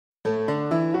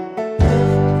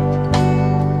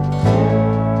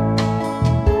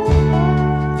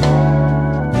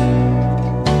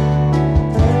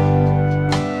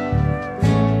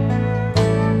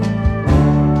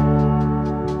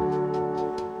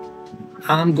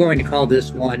I'm going to call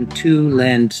this one Two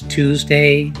Lens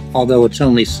Tuesday, although it's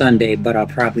only Sunday, but I'll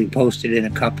probably post it in a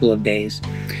couple of days.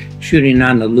 Shooting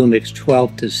on the Lumix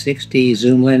 12 to 60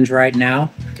 zoom lens right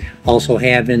now. Also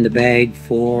have in the bag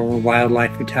for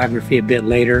wildlife photography a bit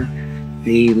later,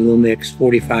 the Lumix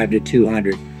 45 to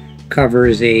 200.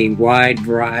 Covers a wide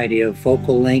variety of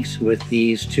focal lengths with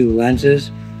these two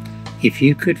lenses. If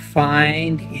you could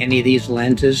find any of these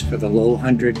lenses for the low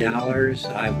 $100,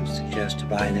 I would suggest to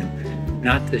buy them.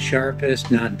 Not the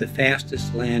sharpest, not the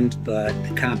fastest lens, but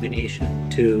the combination of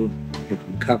the two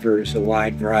covers a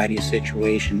wide variety of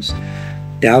situations.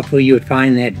 Doubtful you would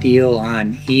find that deal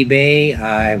on eBay.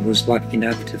 I was lucky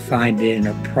enough to find it in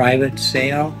a private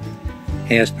sale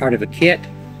as part of a kit.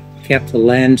 Kept the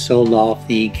lens, sold off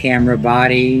the camera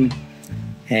body,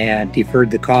 and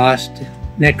deferred the cost.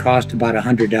 Net cost about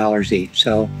 $100 each.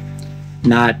 So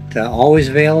not always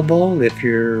available. If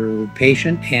you're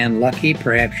patient and lucky,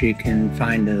 perhaps you can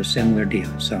find a similar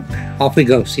deal. So off we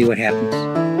go, see what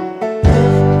happens.